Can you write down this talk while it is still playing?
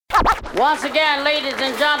Once again, ladies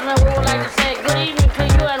and gentlemen, we would like to say good evening to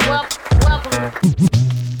you and welcome.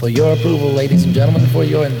 For your approval, ladies and gentlemen, for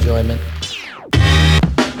your enjoyment.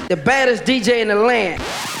 The baddest DJ in the land.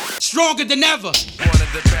 Stronger than ever. One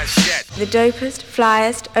of the best yet. The dopest,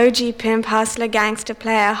 flyest, OG pimp, hustler, gangster,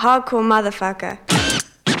 player, hardcore motherfucker.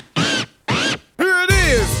 Here it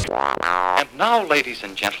is. And now, ladies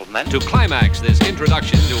and gentlemen, to climax this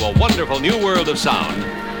introduction to a wonderful new world of sound,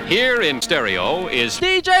 here in stereo is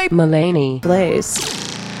DJ Mulaney Blaze.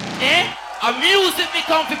 A music me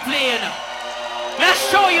come to play now. Let's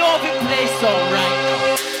show you how to play song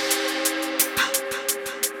right now.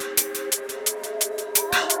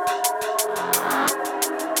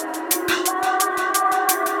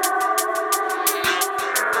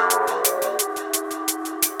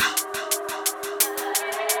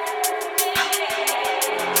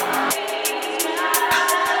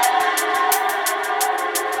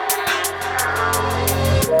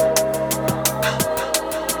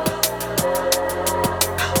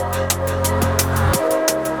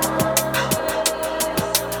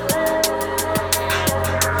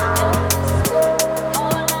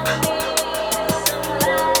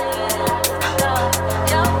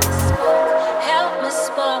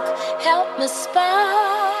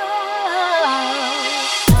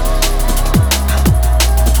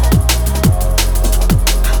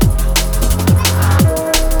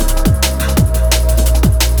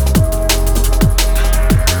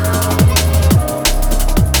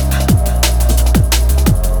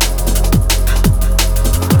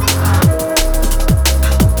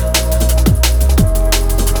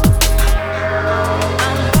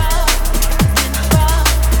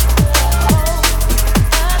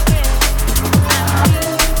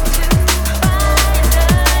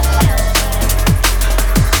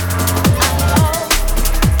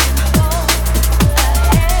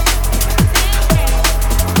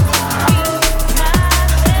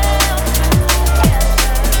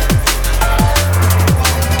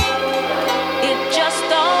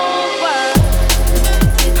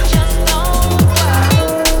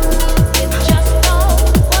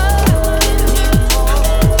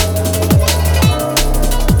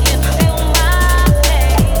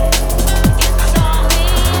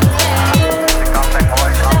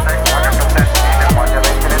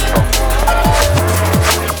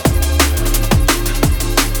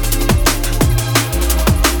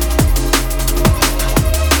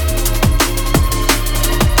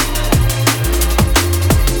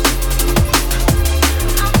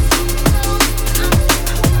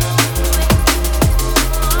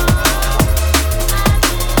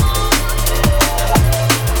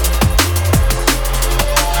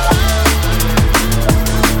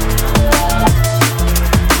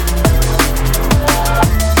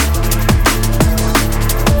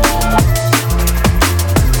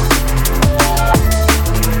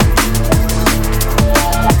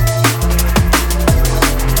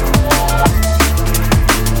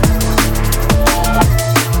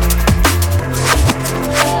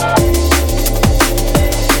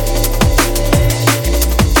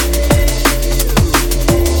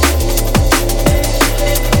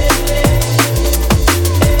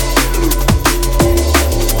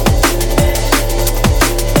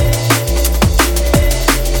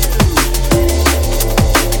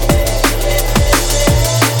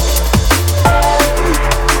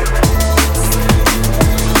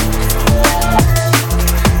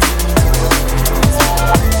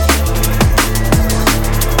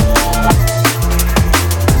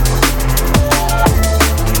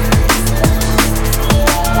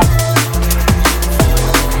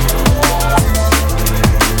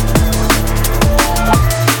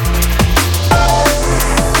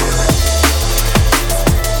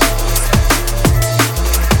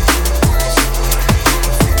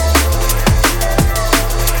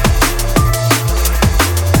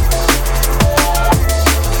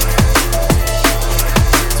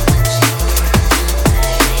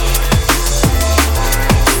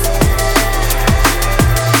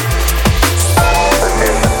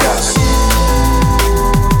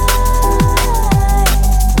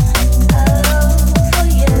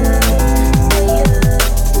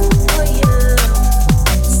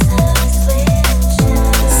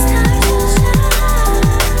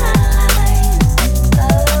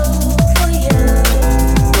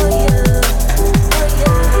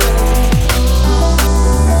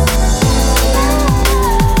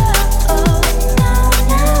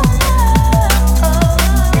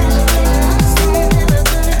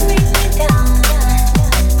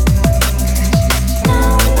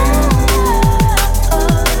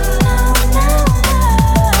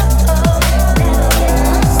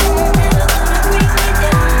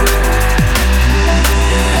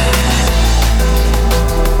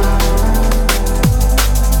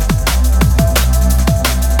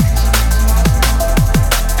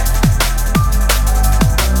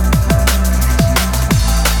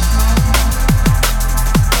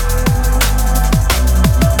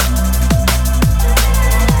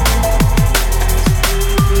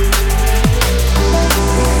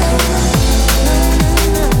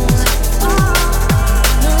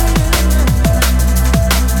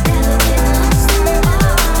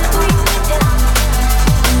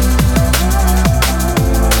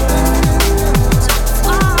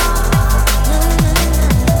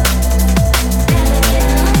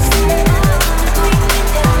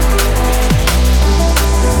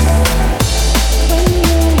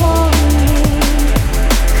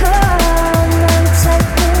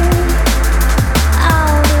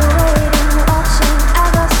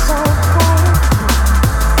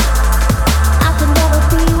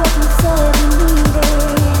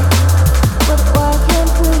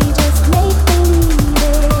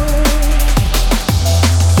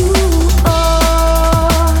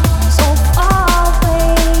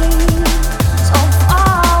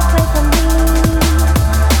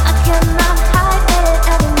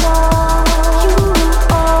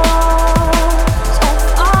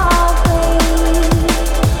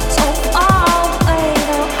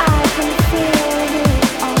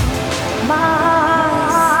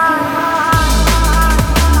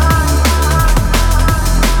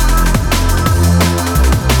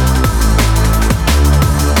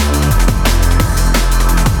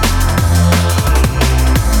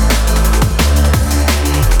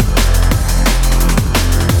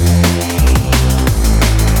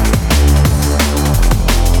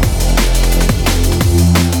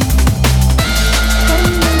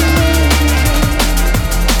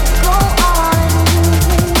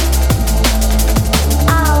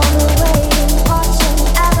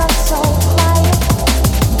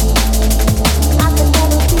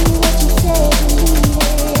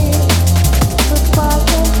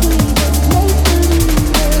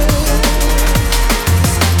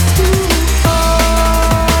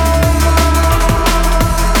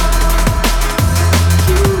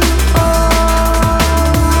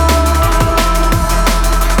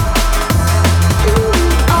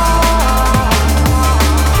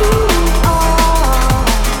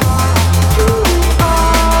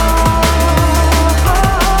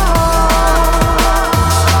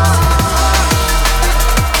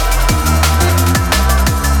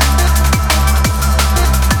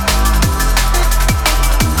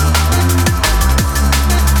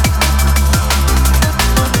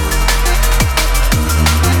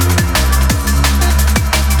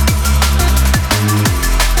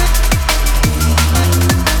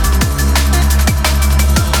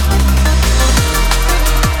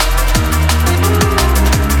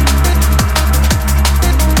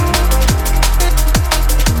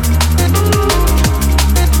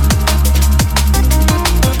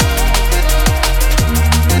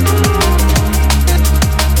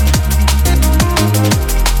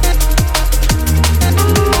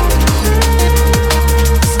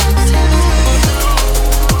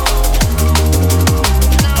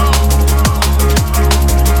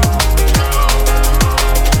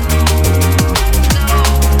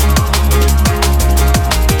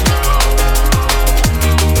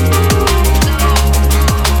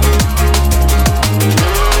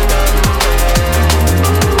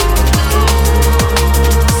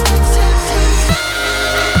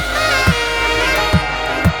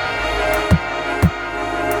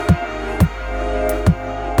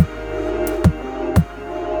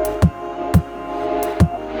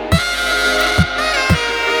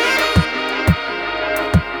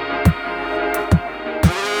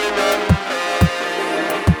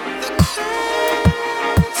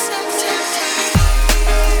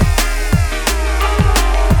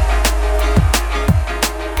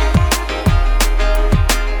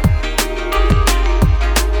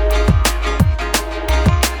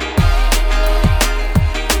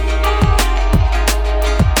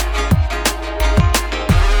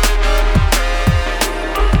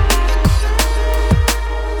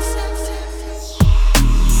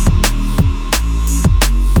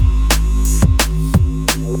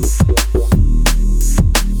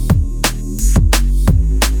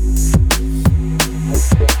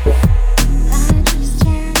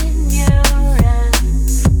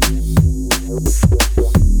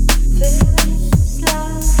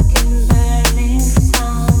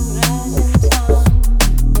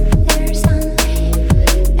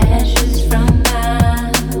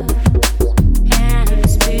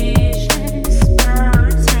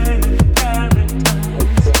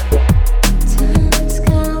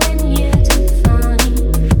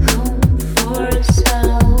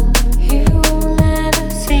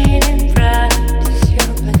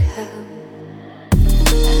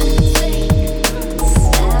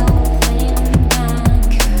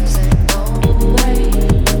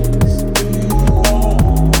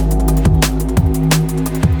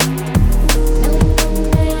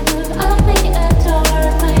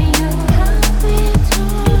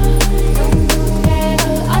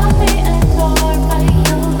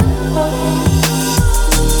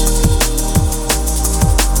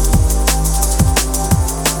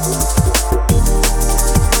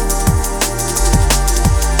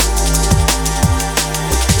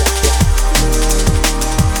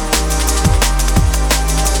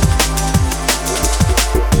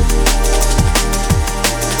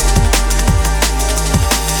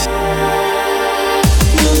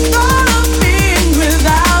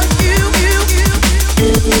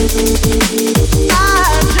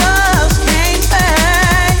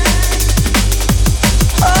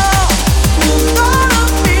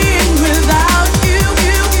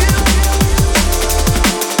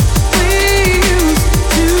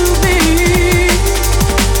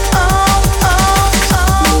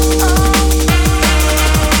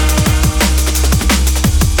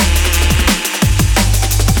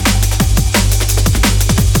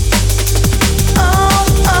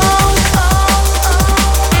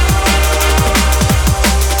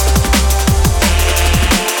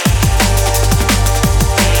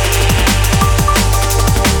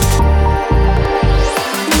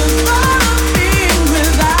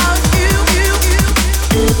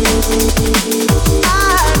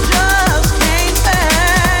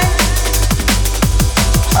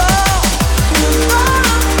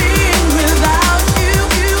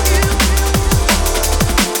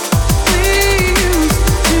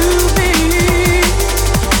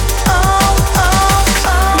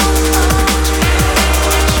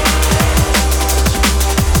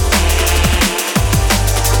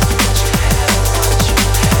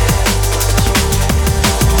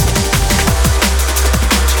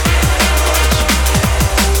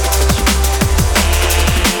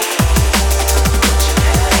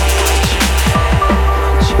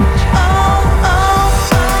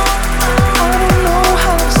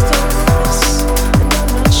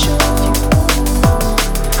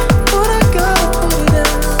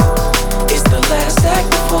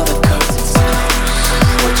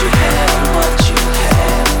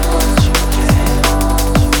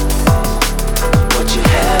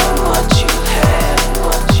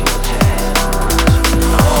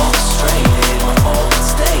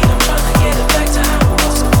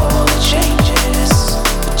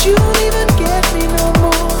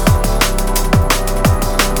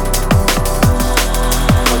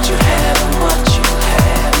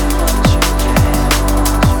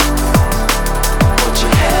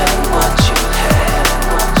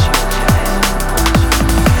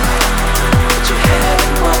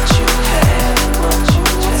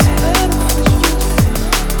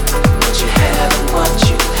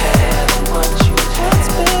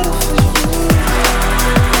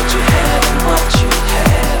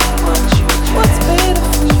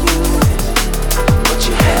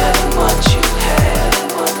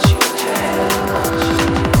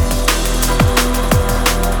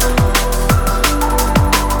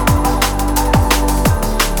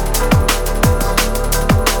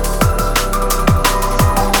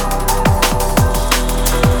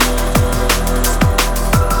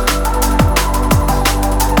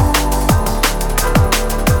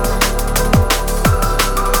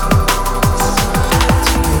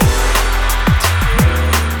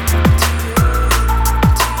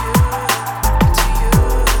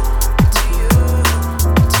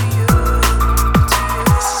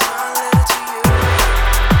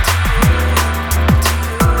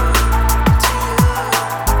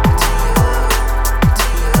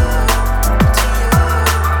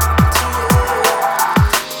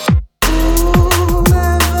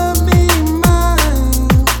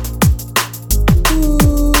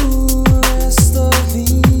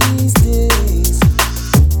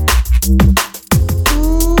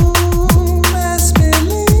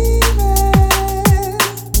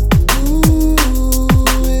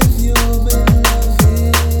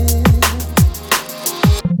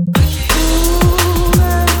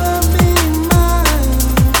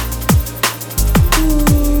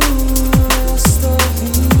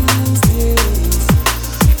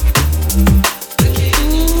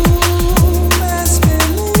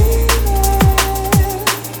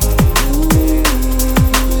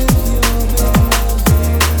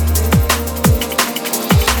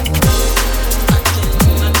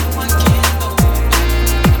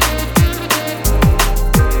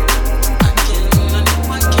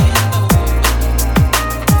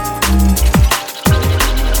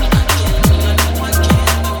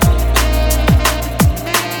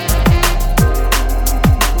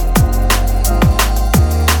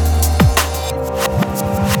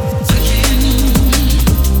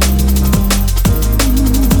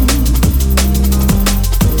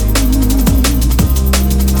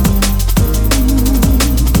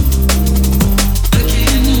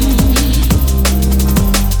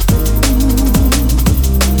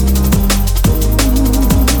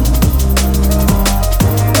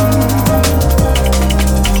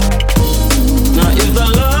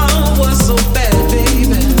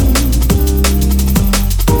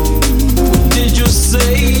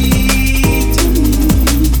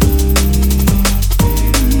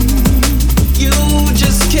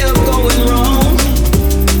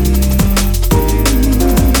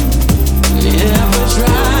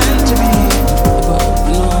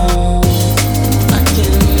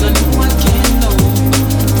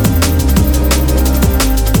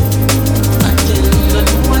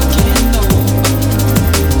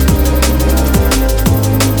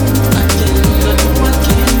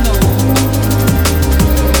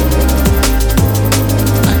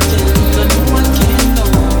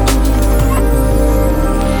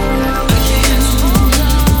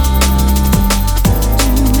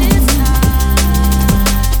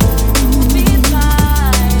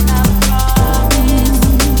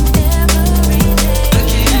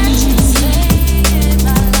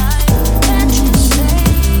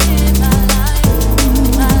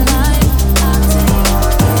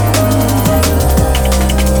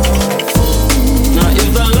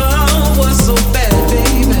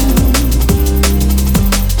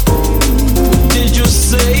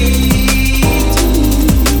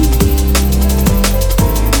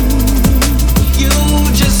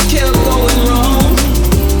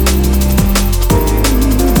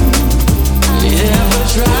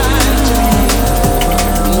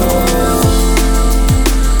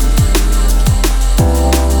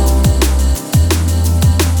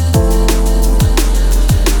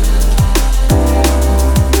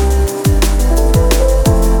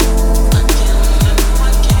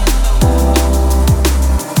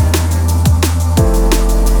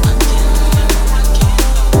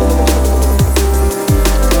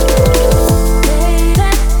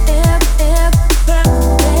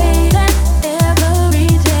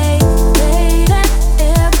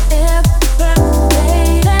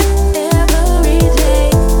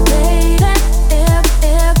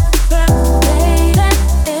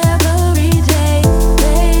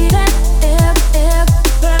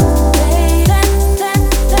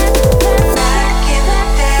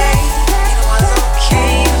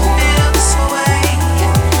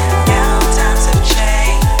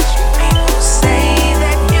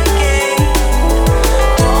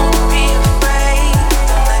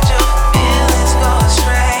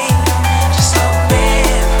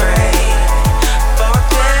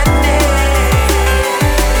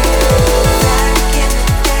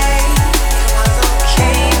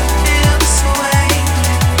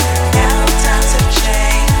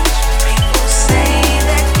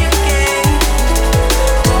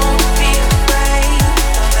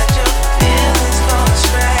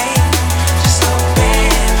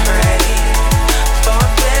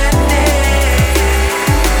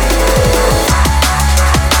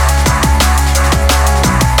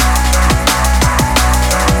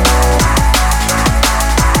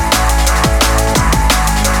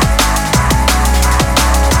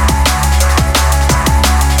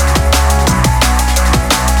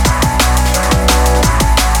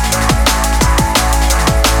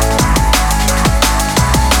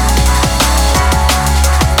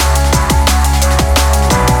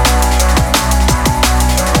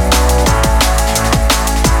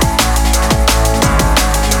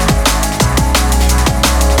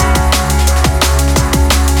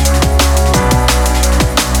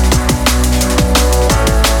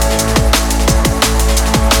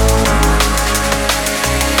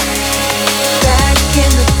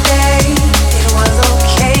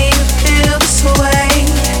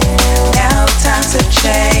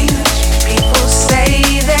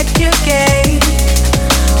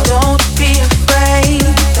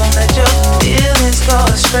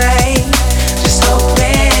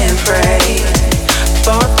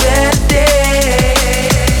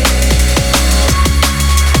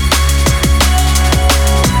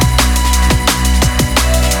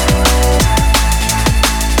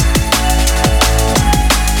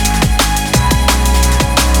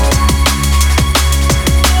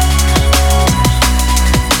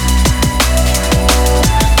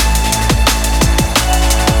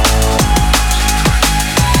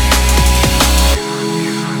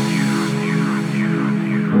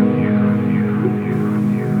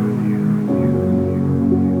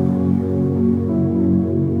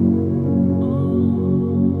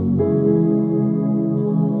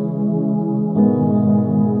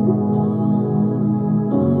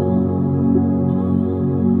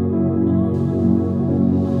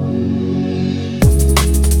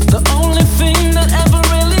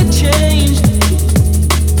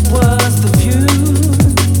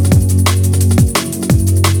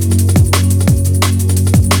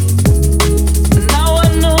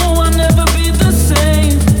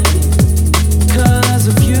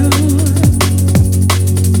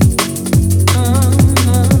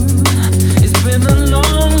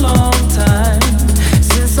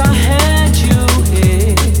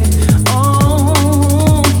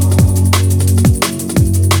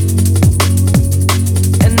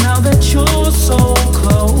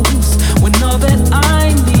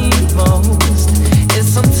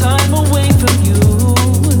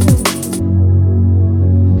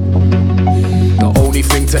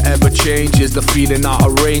 never changes. The feeling out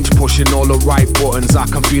of range, pushing all the right buttons. I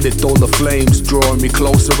can feel it, all the flames drawing me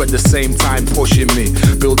closer at the same time, pushing me,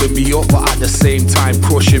 building me up, but at the same time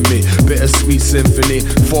crushing me. Bittersweet symphony,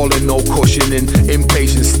 falling, no cushioning.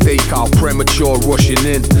 Impatient stakeout, premature rushing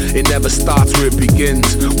in. It never starts where it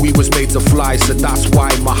begins. We was made to fly, so that's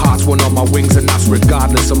why my heart's one on my wings, and that's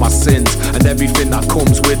regardless of my sins and everything that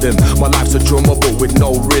comes with them. My life's a drummer, but with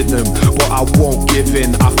no rhythm. But I won't give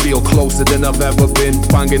in. I feel closer than I've ever been.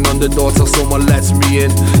 Banging on the door till someone lets me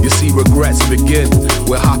in. You see, regrets begin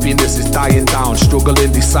where happiness is dying down.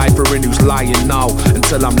 Struggling, deciphering who's lying now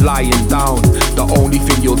until I'm lying down. The only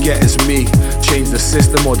thing you'll get is me. Change the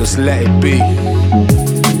system or just let it be.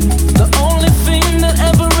 The only thing that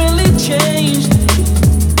ever really changed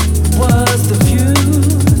was the view.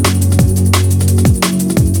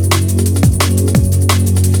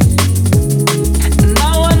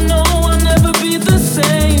 Now I know I'll never be the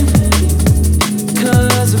same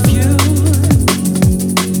 'cause of you.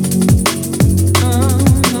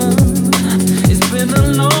 It's been a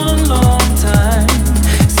long, long time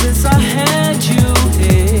since I had you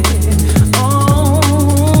here.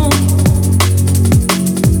 Oh.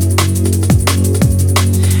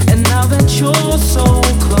 And now that you're so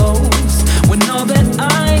close, when all that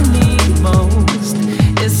I need most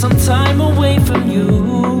is some time away from you.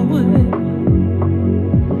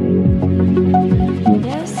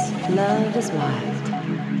 Yes, love is wild.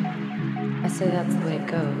 I say that's the way it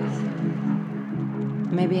goes.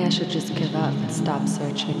 Maybe I should just give up and stop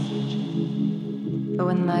searching. But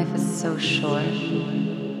when life is so short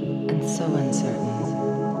and so uncertain,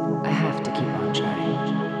 I have to keep on trying.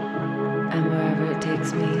 And wherever it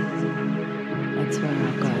takes me, that's where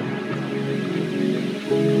I'll go.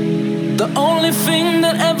 The only thing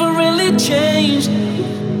that ever really changed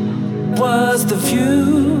was the view.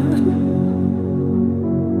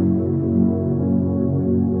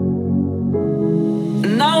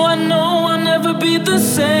 Now I know I'll never be the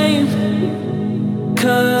same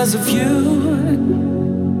 'cause of you.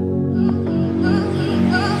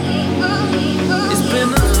 It's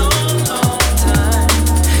been a long, long time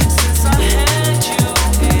since I had you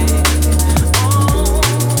here. Oh.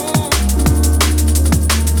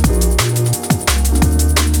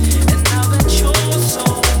 And now that you're so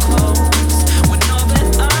close, when all that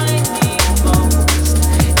I need most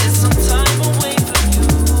is some time away from you.